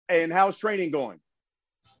and how's training going?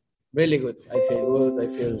 Really good. I feel good. I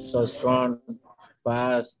feel so strong,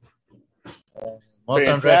 fast.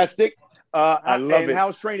 Fantastic. I love it.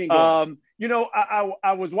 How's training going?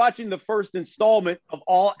 I was watching the first installment of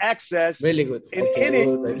All Access. Really good. And in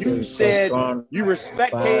it, you said you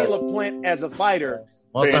respect Caleb Plant as a fighter.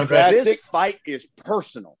 Fantastic. This fight is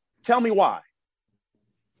personal. Tell me why.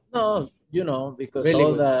 No, because really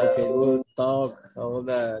all the good talk, all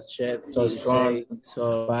the shit, so strong,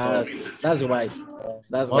 so fast. That's why.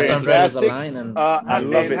 That's why I'm the line. And I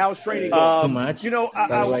love it. How's training going? Too much.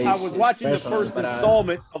 I was watching the first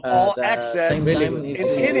installment of All Access. And in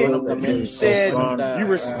it, you said you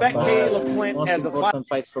respect Caleb Plant as a fighter.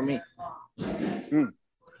 Fights for me.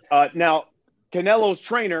 Now, Canelo's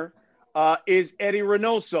trainer is Eddie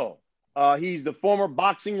Reynoso. He's the former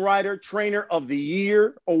boxing writer, trainer of the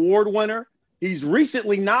year award winner. He's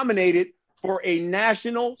recently nominated for a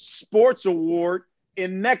national sports award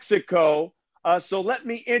in Mexico. So let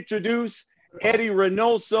me introduce Eddie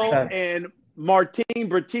Reynoso and Martin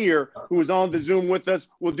Bratier, who is on the Zoom with us.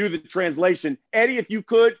 We'll do the translation. Eddie, if you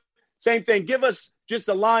could, same thing. Give us just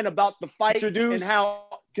a line about the fight and how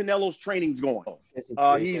Canelo's training's going. He's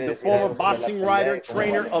the former boxing writer,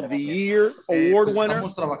 trainer of the year, award winner.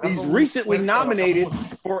 He's recently nominated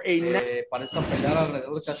for a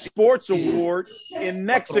sports award in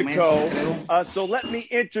Mexico. So let me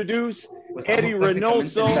introduce Eddie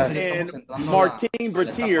Reynoso and Martin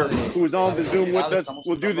Bratier, who is on the Zoom with us.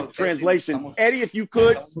 We'll do the translation. Eddie, if you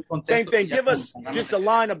could, same thing. Give us just a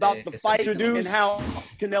line about the fight and how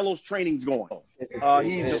Canelo's training's going. He's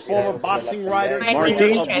a former boxing writer,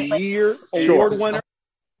 trainer of the year, award winner.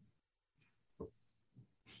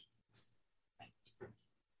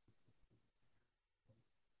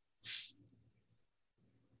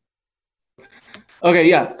 Okay,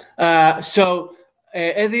 yeah. So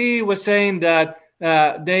Eddie was saying that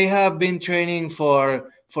they have been training for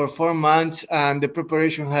 4 months, and the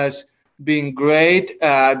preparation has been great.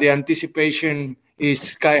 The anticipation is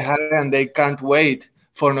sky high, and they can't wait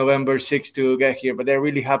for November 6th to get here. But they're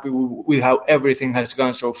really happy with how everything has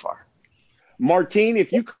gone so far. Martin,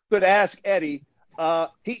 if you could ask Eddie,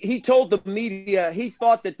 he told the media he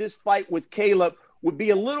thought that this fight with Caleb would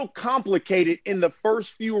be a little complicated in the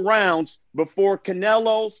first few rounds before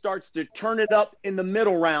Canelo starts to turn it up in the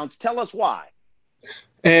middle rounds. Tell us why.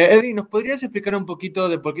 Eddie, ¿nos podrías explicar un poquito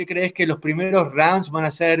de por qué crees que los primeros rounds van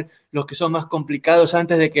a ser los que son más complicados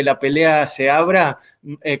antes de que la pelea se abra,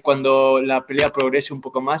 cuando la pelea progrese un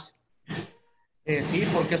poco más? Sí,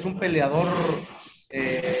 porque es un peleador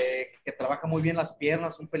que trabaja muy bien las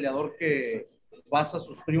piernas, un peleador que basa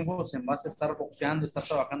sus triunfos en base a estar boxeando, estar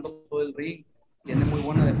trabajando todo el ring, tiene muy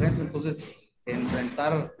buena defensa. Entonces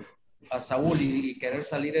enfrentar a Saúl y querer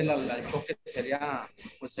salir él al choque sería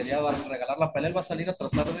regalar la pelea. Él va a salir a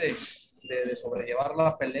tratar de sobrellevar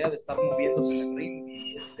la pelea, de estar moviéndose en el ring,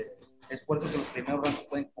 y es por eso que los primeros rounds se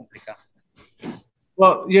pueden complicar.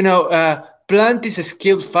 Well, Plant is a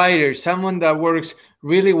skilled fighter, someone that works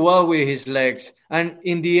really well with his legs. And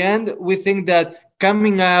in the end, we think that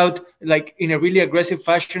coming out like in a really aggressive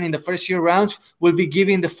fashion in the first few rounds will be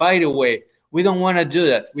giving the fight away. We don't want to do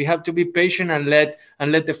that. We have to be patient and let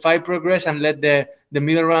the fight progress, and let the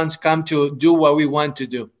middle rounds come to do what we want to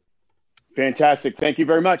do. Fantastic. Thank you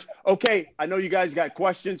very much. Okay, I know you guys got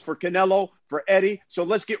questions for Canelo, for Eddie, so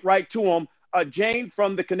let's get right to them. Jane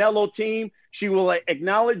from the Canelo team, she will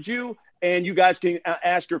acknowledge you, and you guys can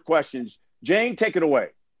ask your questions. Jane, take it away.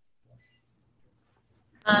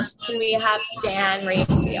 Can we have Dan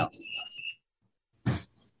Raphael?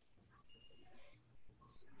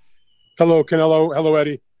 Hello, Canelo. Hello,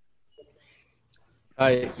 Eddie.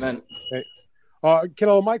 Hi, man. Hey.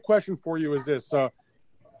 Canelo, my question for you is this.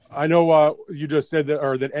 I know you just said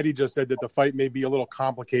that Eddie just said that the fight may be a little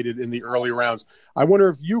complicated in the early rounds. I wonder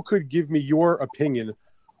if you could give me your opinion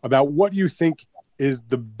about what you think is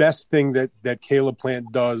the best thing that Caleb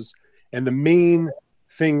Plant does, and the main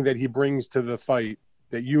thing that he brings to the fight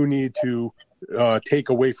that you need to take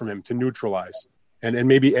away from him to neutralize. And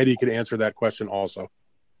maybe Eddie could answer that question also.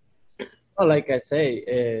 Well, like I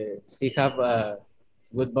say, he have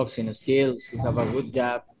good boxing skills. He have a good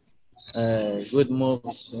jab, good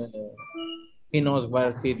moves. He knows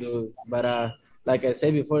what he do. But like I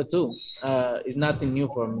said before too, it's nothing new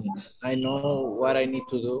for me. I know what I need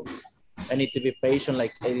to do. I need to be patient,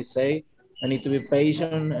 like Eddie say. I need to be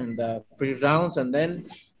patient and 3 rounds, and then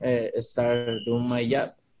start doing my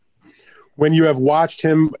job. When you have watched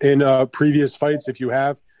him in previous fights, if you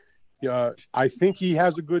have, I think he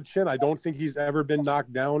has a good chin. I don't think he's ever been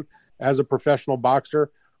knocked down as a professional boxer.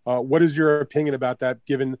 What is your opinion about that,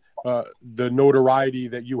 given the notoriety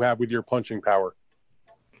that you have with your punching power?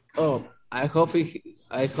 Oh, I hope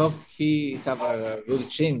he have a good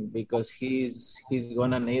chin because he's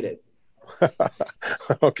gonna need it.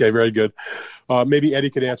 Okay, very good. Maybe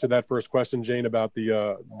Eddie could answer that first question, Jane, about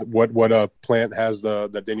the what a plant has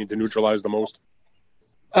that they need to neutralize the most.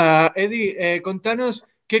 Eddie, contanos,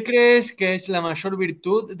 ¿qué crees que es la mayor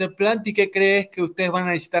virtud de Plant y qué crees que ustedes van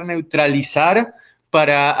a necesitar neutralizar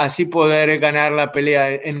para así poder ganar la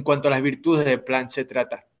pelea en cuanto a las virtudes de Plant se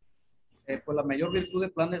trata? Pues la mayor virtud de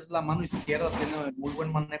Plan es la mano izquierda, tiene muy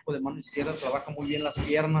buen manejo de mano izquierda, trabaja muy bien las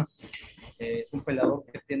piernas, es un peleador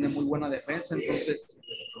que tiene muy buena defensa, entonces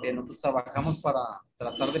nosotros trabajamos para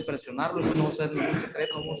tratar de presionarlo, eso no va a ser ningún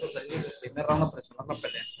secreto, vamos a salir en el primer round a presionar la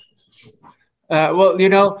pelea. Well, you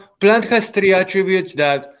know, Plant has three attributes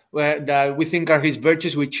that we think are his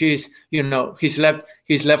virtues, which is, you know, his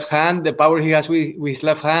left hand, the power he has with his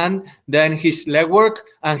left hand, then his leg work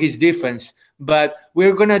and his defense. But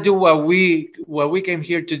we're gonna do what we came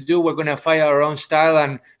here to do. We're gonna fight our own style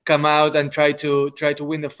and come out and try to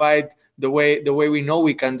win the fight the way we know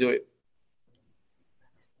we can do it.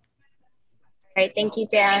 All right, thank you,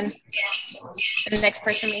 Dan. The next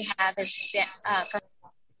person we have is Dan, from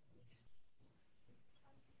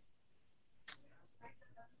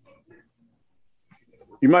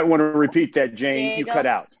You might want to repeat that, Jane. You Diego. cut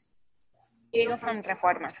out. Diego from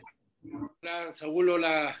Reforma. Hola, Saúl,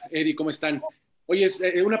 hola, Eddie, ¿cómo están? Oye,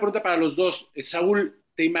 una pregunta para los dos. Saúl,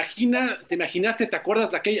 ¿te imaginaste, te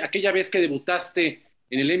acuerdas de aquella vez que debutaste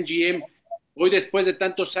en el MGM? Hoy, después de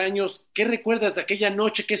tantos años, ¿qué recuerdas de aquella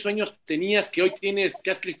noche? ¿Qué sueños tenías que hoy tienes,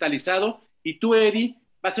 que has cristalizado? Y tú, Eddie,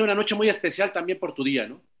 va a ser una noche muy especial también por tu día,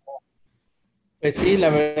 ¿no? Pues sí, la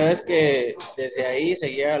verdad es que desde ahí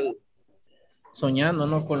seguía soñando,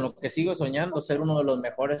 ¿no? Con lo que sigo soñando, ser uno de los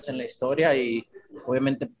mejores en la historia y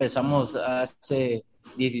obviamente empezamos hace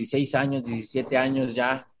 16 años, 17 años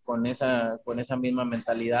ya con esa misma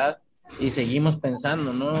mentalidad y seguimos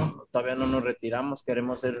pensando, ¿no? Todavía no nos retiramos,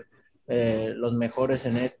 queremos ser los mejores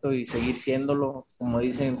en esto y seguir siéndolo, como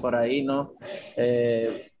dicen por ahí, ¿no?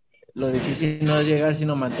 Lo difícil no es llegar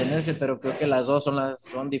sino mantenerse, pero creo que las dos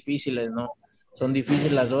son difíciles, ¿no? Son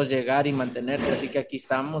difíciles las dos, llegar y mantenerte, así que aquí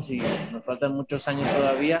estamos y nos faltan muchos años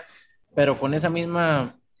todavía, pero con esa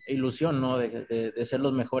misma ilusión, ¿no? De ser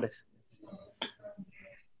los mejores.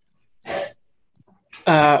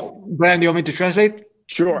 Brian, do you want me to translate?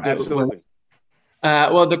 Sure, absolutely.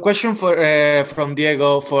 Well, the question from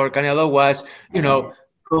Diego for Canelo was, you know,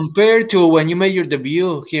 compared to when you made your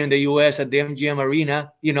debut here in the U.S. at the MGM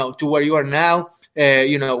Arena, you know, to where you are now,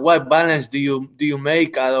 you know, what balance do you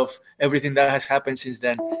make out of everything that has happened since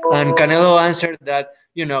then? And Canelo answered that,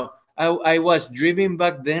 you know, I was dreaming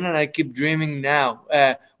back then and I keep dreaming now.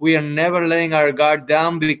 We are never letting our guard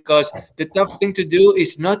down because the tough thing to do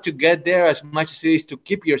is not to get there as much as it is to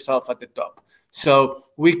keep yourself at the top. So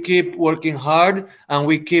we keep working hard and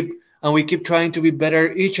we keep trying to be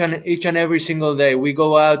better each and every single day. We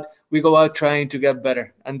go out trying to get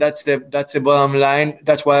better, and that's the bottom line.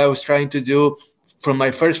 That's what I was trying to do from my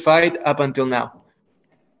first fight up until now.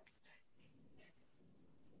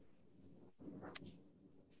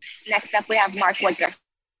 Next up, we have Mark Woodruff.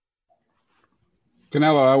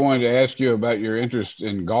 Canelo, I wanted to ask you about your interest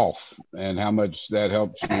in golf and how much that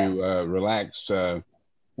helps you relax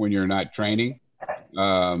when you're not training.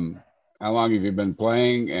 How long have you been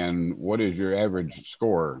playing, and what is your average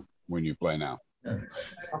score when you play now?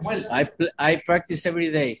 I practice every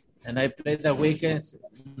day, and I play the weekends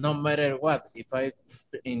no matter what, if I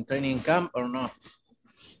in training camp or not.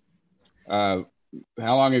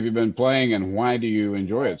 How long have you been playing, and why do you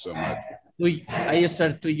enjoy it so much? I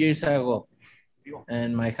started 2 years ago,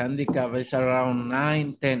 and my handicap is around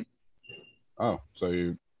 9, 10. Oh, so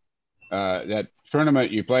you that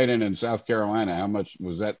tournament you played in South Carolina, how much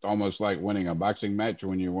was that? Almost like winning a boxing match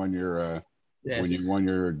when you won your Yes. when you won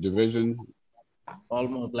your division?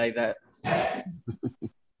 Almost like that.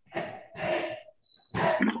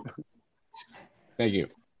 Thank you.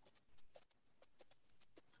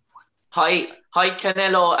 Hi,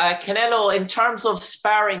 Canelo. Canelo, in terms of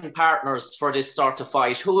sparring partners for this sort of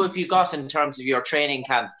fight, who have you got in terms of your training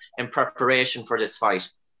camp in preparation for this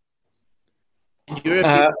fight? Can you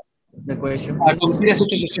repeat the question, ¿Con please? quién has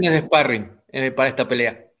hecho sesiones de sparring para esta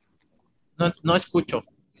pelea? No escucho.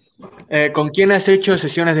 ¿Con quién has hecho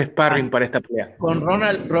sesiones de sparring para esta pelea? Con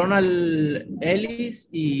Ronald Ellis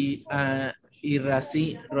y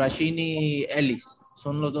Rashini Ellis.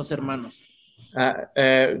 Son los dos hermanos.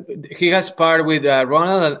 He has sparred with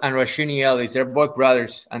Ronald and Rashini Ellis. They're both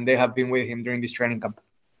brothers, and they have been with him during this training camp.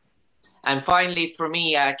 And finally, for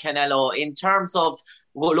me, Canelo, in terms of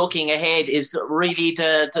looking ahead is really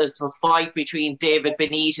the fight between David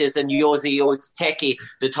Benitez and Yosi Ozteki,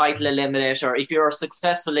 the title eliminator. If you're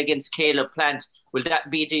successful against Caleb Plant, will that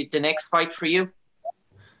be the next fight for you?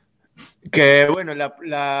 Que bueno,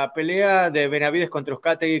 la pelea de Benavides contra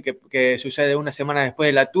Uzcategui que sucede una semana después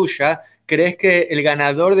de la tuya, ¿crees que el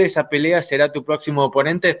ganador de esa pelea será tu próximo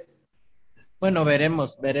oponente? Bueno,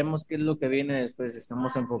 veremos qué es lo que viene después.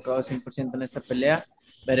 Estamos enfocados 100% en esta pelea.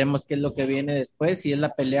 Veremos qué es lo que viene después. Si es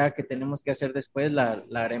la pelea que tenemos que hacer después, la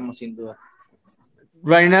haremos sin duda.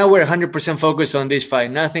 Right now, we're 100% focused on this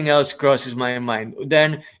fight. Nothing else crosses my mind.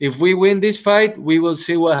 Then, if we win this fight, we will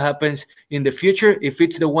see what happens in the future. If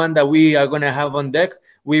it's the one that we are going to have on deck,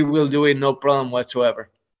 we will do it, no problem whatsoever.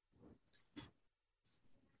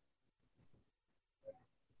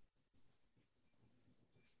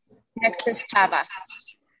 Next is Chava.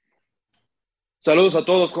 Saludos a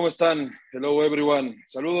todos, ¿cómo están? Hello everyone.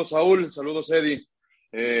 Saludos Saúl, saludos Eddie.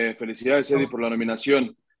 Felicidades Eddie por la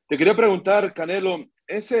nominación. Te quería preguntar, Canelo,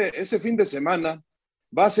 ese fin de semana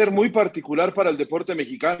va a ser muy particular para el deporte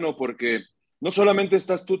mexicano porque no solamente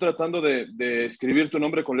estás tú tratando de escribir tu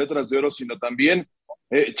nombre con letras de oro, sino también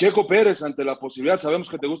Checo Pérez ante la posibilidad, sabemos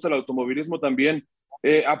que te gusta el automovilismo también,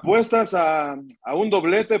 apuestas a un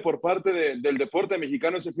doblete por parte del deporte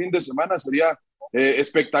mexicano ese fin de semana. Sería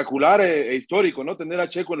espectacular e histórico, ¿no? Tener a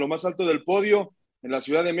Checo en lo más alto del podio en la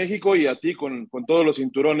Ciudad de México y a ti con todos los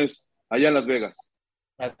cinturones allá en Las Vegas.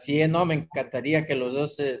 Así es, no, me encantaría que los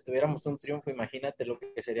dos tuviéramos un triunfo. Imagínate lo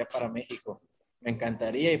que sería para México. Me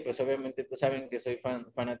encantaría, y pues obviamente tú saben que soy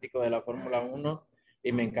fanático de la Fórmula 1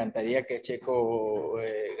 y me encantaría que Checo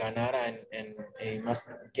ganara en más,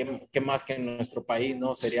 que más que en nuestro país,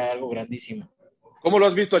 ¿no? Sería algo grandísimo. ¿Cómo lo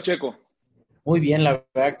has visto a Checo? Muy bien, la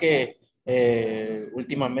verdad que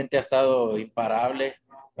últimamente ha estado imparable.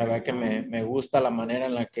 La verdad que me gusta la manera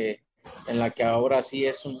en la que ahora sí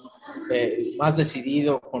es más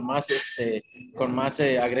decidido, con más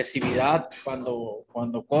agresividad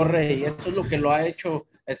cuando corre, y eso es lo que lo ha hecho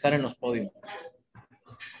estar en los podios.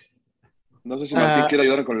 No sé si Martín quiere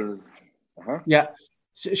ayudar con el... Ajá. Yeah,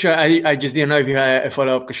 sure. I just didn't know if you had a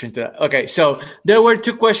follow-up question to that. Okay, so there were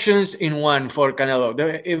two questions in one for Canelo.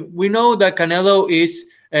 We know that Canelo is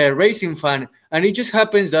a racing fan, and it just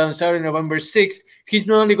happens that on Saturday, November 6th, he's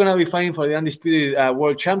not only going to be fighting for the undisputed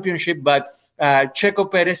world championship, but Sergio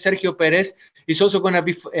Perez, is also going to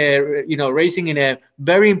be, racing in a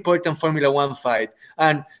very important Formula One fight.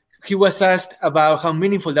 And he was asked about how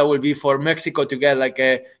meaningful that will be for Mexico to get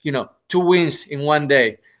 2 wins in one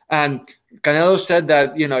day. And Canelo said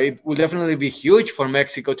that, it will definitely be huge for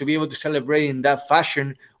Mexico to be able to celebrate in that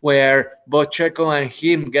fashion where both Checo and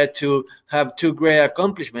him get to have 2 great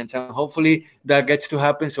accomplishments. And hopefully that gets to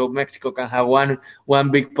happen so Mexico can have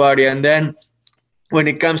one big party. And then when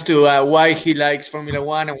it comes to why he likes Formula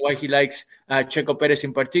One and why he likes Checo Perez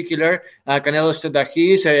in particular, Canelo said that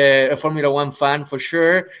he is a Formula One fan for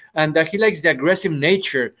sure, and that he likes the aggressive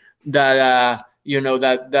nature that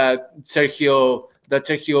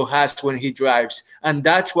Sergio has when he drives, and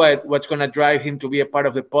that's what's going to drive him to be a part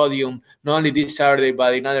of the podium, not only this Saturday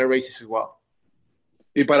but in other races as well.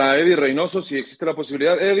 Y para Eddie Reynoso, si existe la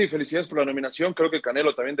posibilidad, Eddie, felicidades por la nominación. Creo que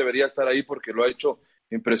Canelo también debería estar ahí porque lo ha hecho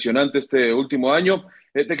impresionante este último año.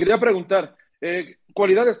 Te quería preguntar,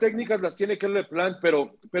 cualidades técnicas las tiene Caleb Plant,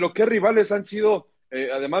 pero ¿qué rivales han sido,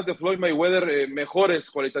 además de Floyd Mayweather,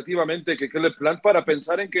 mejores cualitativamente que Caleb Plant para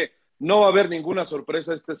pensar en que no va a haber ninguna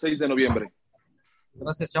sorpresa este 6 de noviembre?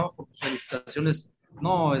 Gracias, Chava, por tus felicitaciones.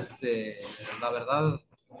 No, la verdad,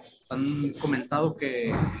 han comentado que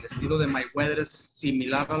el estilo de Mayweather es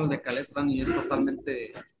similar al de Caleb Plant y es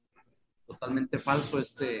totalmente falso.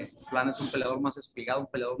 Plant es un peleador más espigado, un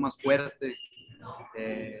peleador más fuerte,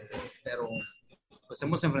 pero pues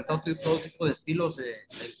hemos enfrentado todo tipo de estilos.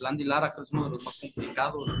 Island y Lara, que es uno de los más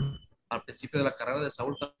complicados. Al principio de la carrera de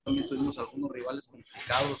Saúl también tuvimos algunos rivales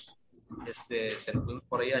complicados. Tenemos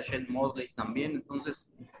por ahí a Shane Mosley también. Entonces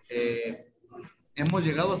hemos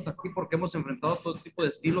llegado hasta aquí porque hemos enfrentado todo tipo de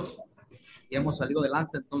estilos y hemos salido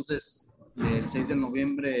adelante. Entonces el 6 de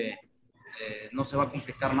noviembre no se va a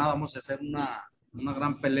complicar nada. Vamos a hacer una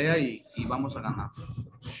gran pelea y vamos a ganar.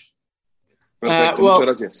 Perfecto, muchas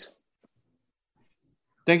gracias.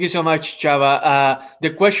 Thank you so much, Chava.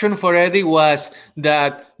 The question for Eddie was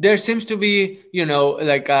that there seems to be,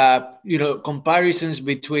 comparisons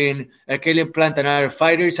between Caleb Plant and other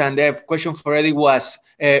fighters. And the question for Eddie was,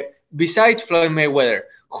 besides Floyd Mayweather,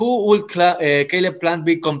 who will Caleb Plant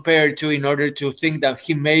be compared to in order to think that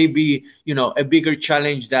he may be, a bigger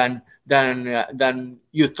challenge than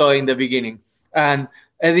you thought in the beginning? And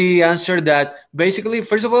Eddie answered that basically,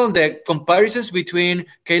 first of all, the comparisons between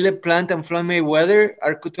Caleb Plant and Floyd Mayweather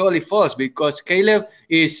are totally false because Caleb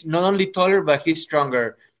is not only taller, but he's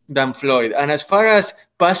stronger than Floyd. And as far as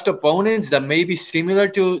past opponents that may be similar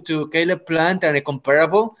to Caleb Plant and a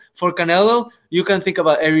comparable for Canelo, you can think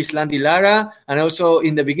about Eris Landy Lara. And also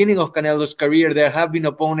in the beginning of Canelo's career, there have been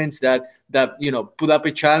opponents that put up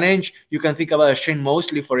a challenge. You can think about Shane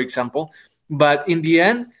Mosley, for example. But in the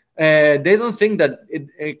end, they don't think that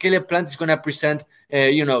Caleb Plant is going to present,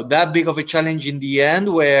 that big of a challenge in the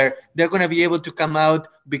end where they're going to be able to come out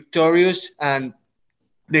victorious, and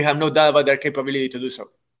they have no doubt about their capability to do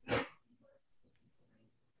so.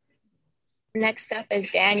 Next up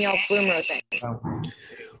is Daniel Blumrosen.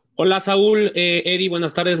 Hola, Saúl, Eddie,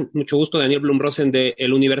 buenas tardes. Mucho gusto, Daniel Blumrosen de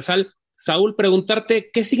El Universal. Saúl,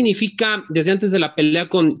 preguntarte, ¿qué significa, desde antes de la pelea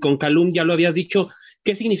con Calum, ya lo habías dicho,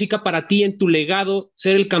 qué significa para ti en tu legado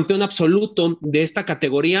ser el campeón absoluto de esta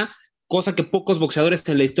categoría, cosa que pocos boxeadores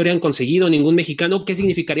en la historia han conseguido, ningún mexicano? ¿Qué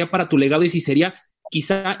significaría para tu legado y si sería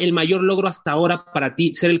quizá el mayor logro hasta ahora para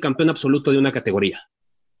ti ser el campeón absoluto de una categoría?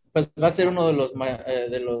 Pues va a ser uno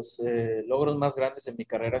de los logros más grandes en mi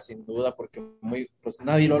carrera, sin duda, porque pues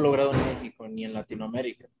nadie lo ha logrado en México ni en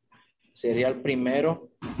Latinoamérica. Sería el primero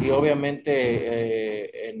y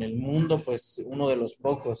obviamente en el mundo, pues uno de los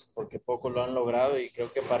pocos, porque pocos lo han logrado y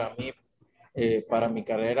creo que para mí, para mi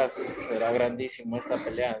carrera será grandísimo esta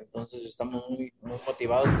pelea. Entonces estamos muy, muy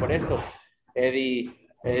motivados por esto. Eddie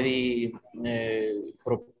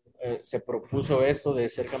se propuso esto de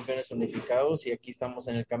ser campeones unificados y aquí estamos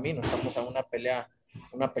en el camino, estamos a una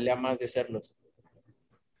pelea más de serlos.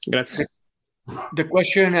 Gracias. The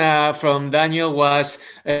question from Daniel was,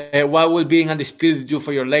 what will being undisputed do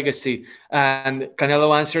for your legacy? And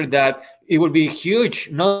Canelo answered that it will be huge,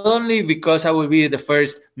 not only because I will be the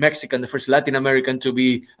first Mexican, the first Latin American to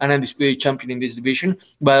be an undisputed champion in this division,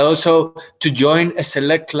 but also to join a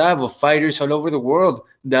select club of fighters all over the world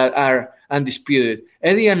that are undisputed.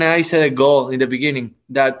 Eddie and I set a goal in the beginning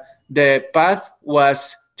that the path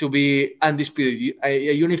was to be undisputed,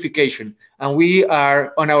 a unification. And we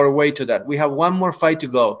are on our way to that. We have one more fight to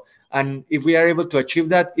go. And if we are able to achieve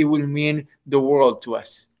that, it will mean the world to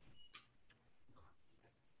us.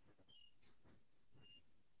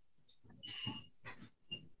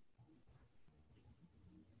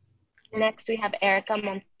 Next, we have Erica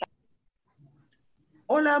Montoya.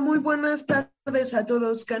 Hola, muy buenas tardes a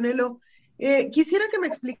todos, Canelo. Quisiera que me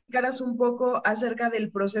explicaras un poco acerca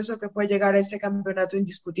del proceso que fue llegar a este campeonato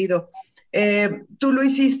indiscutido. Tú lo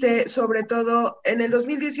hiciste sobre todo en el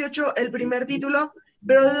 2018, el primer título,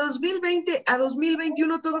 pero de 2020 a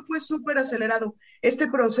 2021 todo fue súper acelerado. Este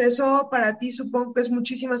proceso para ti supongo que es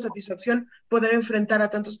muchísima satisfacción poder enfrentar a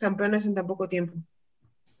tantos campeones en tan poco tiempo.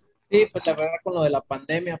 Sí, pues la verdad con lo de la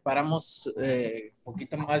pandemia, paramos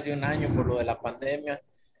poquito más de un año por lo de la pandemia.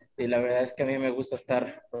 Y la verdad es que a mí me gusta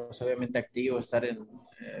estar, pues, obviamente activo, estar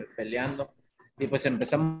peleando. Y pues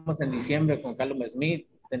empezamos en diciembre con Callum Smith,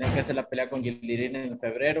 tenía que hacer la pelea con Gildirin en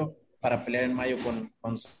febrero para pelear en mayo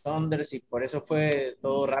con Saunders y por eso fue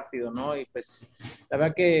todo rápido, ¿no? Y pues la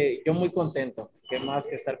verdad que yo muy contento, que más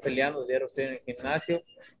que estar peleando, diario estoy en el gimnasio,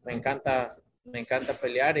 me encanta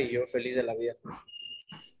pelear y yo feliz de la vida.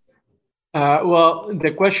 Well,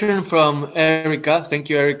 the question from Erica, thank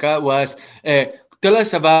you, Erica, was tell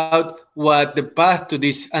us about what the path to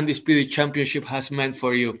this undisputed championship has meant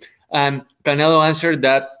for you. And Canelo answered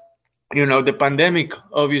that, the pandemic,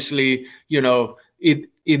 obviously,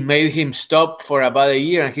 it made him stop for about a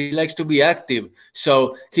year and he likes to be active.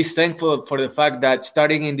 So he's thankful for the fact that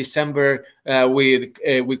starting in December with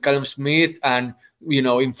Callum Smith and,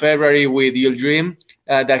 in February with Yildirim,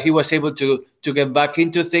 that he was able to get back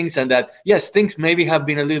into things and that, yes, things maybe have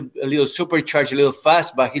been a little supercharged, a little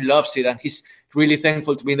fast, but he loves it and he's really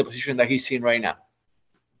thankful to be in the position that he's in right now.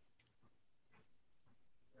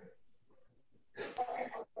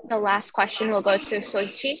 The last question will go to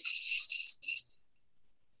Soichi.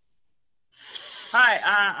 Hi,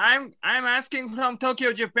 I'm asking from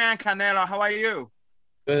Tokyo, Japan. Canelo, how are you?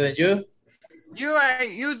 Good, and you? You are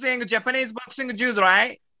using Japanese boxing shoes,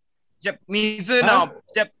 right? Mizuno.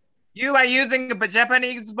 You are using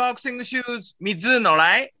Japanese boxing shoes, Mizuno,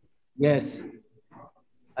 right? Yes.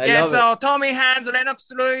 So Tommy Hans, Lennox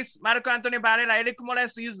Lewis, Marco Antonio Barrera, Eric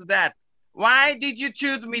Morales use that. Why did you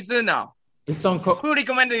choose Mizuno? Who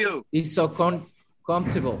recommended you? It's so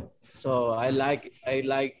comfortable. So I like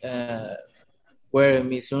wearing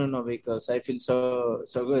Mizuno because I feel so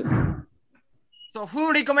good. So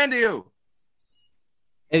who recommended you?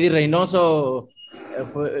 Eddie Reynoso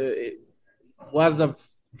was the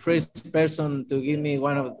first person to give me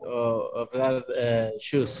one of that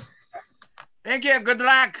shoes. Thank you. Good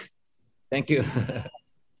luck. Thank you.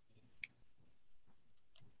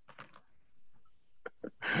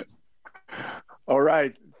 All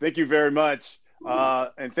right. Thank you very much.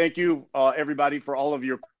 And thank you, everybody, for all of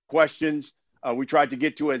your questions. We tried to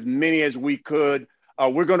get to as many as we could.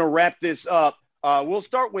 We're going to wrap this up. We'll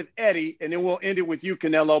start with Eddie, and then we'll end it with you,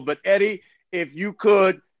 Canelo. But Eddie, if you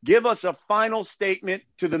could give us a final statement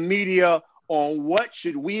to the media on what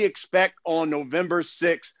should we expect on November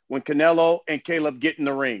 6th when Canelo and Caleb get in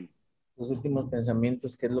the ring. Los últimos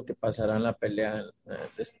pensamientos, ¿qué es lo que pasará en la pelea?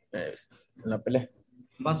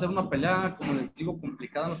 Va a ser una pelea, como les digo,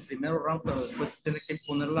 complicada en los primeros rounds, pero después tiene que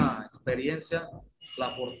imponer la experiencia, la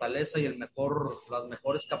fortaleza y las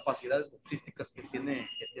mejores capacidades boxísticas que tiene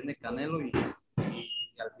Canelo y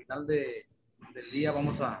al final del día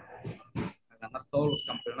vamos a ganar todos los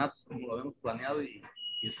campeonatos como lo habíamos planeado y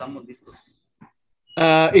estamos listos.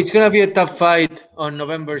 It's going to be a tough fight on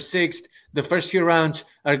November 6th. The first few rounds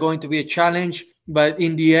are going to be a challenge, but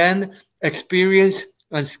in the end, experience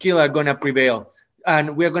and skill are going to prevail.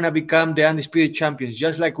 And we're going to become the undisputed champions,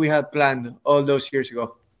 just like we had planned all those years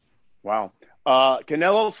ago. Wow.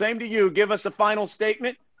 Canelo, same to you. Give us a final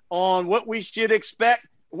statement on what we should expect.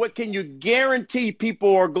 What can you guarantee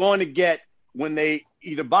people are going to get when they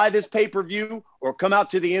either buy this pay-per-view or come out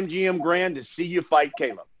to the MGM Grand to see you fight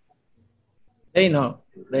Caleb? They know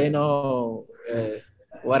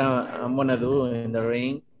what I'm gonna do in the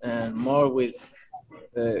ring, and more with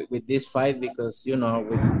this fight, because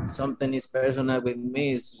with something is personal with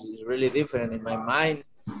me is really different in my mind.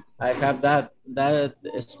 I have that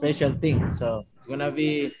special thing, so it's gonna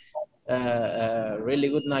be a really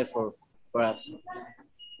good night for us.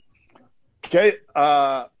 Okay,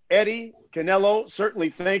 Eddie, Canelo,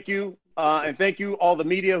 certainly thank you. And thank you all the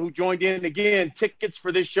media who joined in. Again, tickets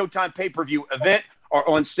for this Showtime pay-per-view event are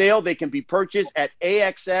on sale. They can be purchased at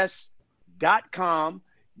AXS.com.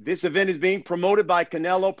 This event is being promoted by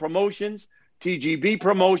Canelo Promotions, TGB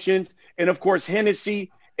Promotions, and of course,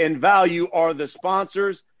 Hennessy and Value are the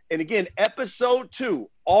sponsors. And again, episode 2,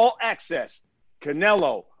 All Access,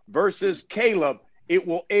 Canelo versus Caleb. It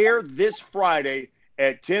will air this Friday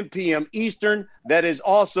at 10 p.m. Eastern. That is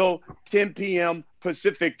also 10 p.m.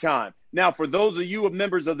 Pacific time. Now, for those of you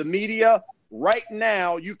members of the media, right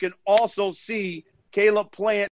now, you can also see Caleb playing